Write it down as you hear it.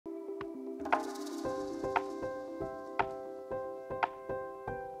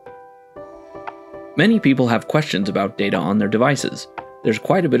Many people have questions about data on their devices. There's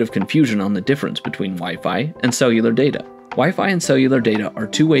quite a bit of confusion on the difference between Wi-Fi and cellular data. Wi-Fi and cellular data are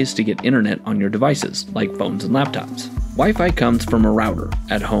two ways to get internet on your devices, like phones and laptops. Wi-Fi comes from a router,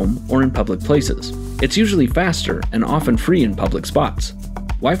 at home or in public places. It's usually faster and often free in public spots.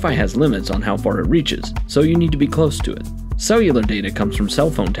 Wi-Fi has limits on how far it reaches, so you need to be close to it. Cellular data comes from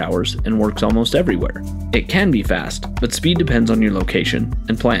cell phone towers and works almost everywhere. It can be fast, but speed depends on your location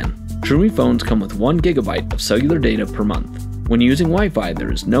and plan. Trumi phones come with 1 GB of cellular data per month. When using Wi-Fi,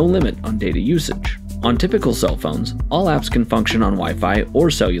 there is no limit on data usage. On typical cell phones, all apps can function on Wi-Fi or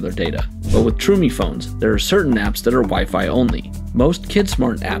cellular data, but with Trumi phones, there are certain apps that are Wi-Fi only. Most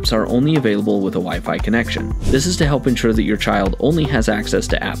KidSmart apps are only available with a Wi-Fi connection. This is to help ensure that your child only has access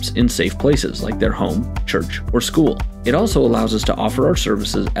to apps in safe places like their home, church, or school. It also allows us to offer our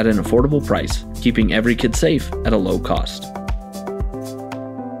services at an affordable price, keeping every kid safe at a low cost.